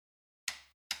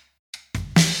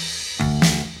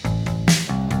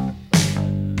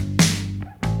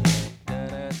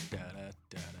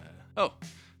Oh,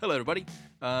 hello everybody.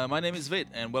 My name is Vid,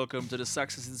 and welcome to the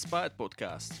Success Inspired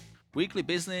podcast. Weekly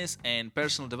business and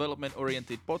personal development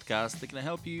oriented podcast that can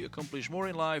help you accomplish more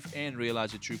in life and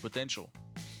realize your true potential.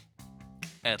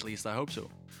 At least I hope so.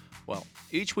 Well,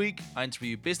 each week I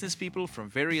interview business people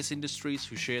from various industries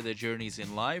who share their journeys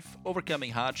in life,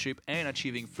 overcoming hardship and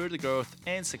achieving further growth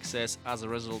and success as a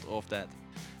result of that.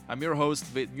 I'm your host,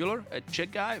 Vid Mueller, a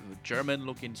Czech guy with German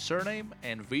looking surname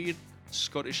and weird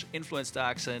Scottish influenced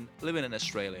accent living in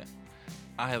Australia.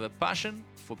 I have a passion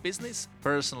for business,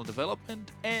 personal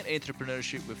development, and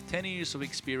entrepreneurship with 10 years of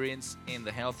experience in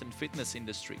the health and fitness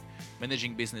industry,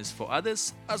 managing business for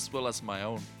others as well as my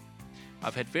own.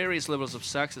 I've had various levels of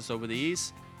success over the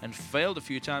years and failed a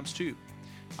few times too.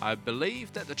 I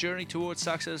believe that the journey towards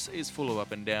success is full of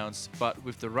up and downs, but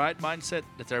with the right mindset,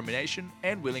 determination,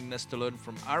 and willingness to learn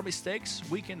from our mistakes,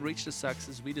 we can reach the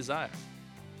success we desire.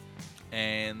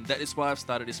 And that is why I've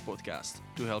started this podcast,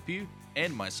 to help you,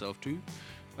 and myself too,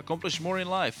 accomplish more in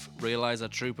life, realize our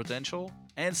true potential,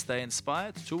 and stay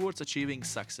inspired towards achieving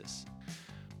success.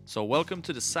 So welcome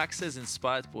to the Success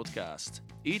Inspired podcast.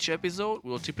 Each episode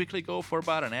will typically go for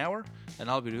about an hour, and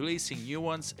I'll be releasing new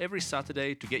ones every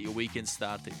Saturday to get your weekend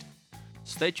started.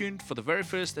 Stay tuned for the very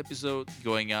first episode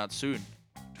going out soon.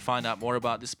 To find out more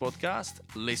about this podcast,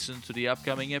 listen to the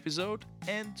upcoming episode,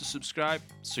 and to subscribe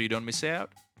so you don't miss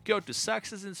out, go to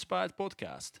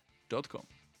successinspiredpodcast.com.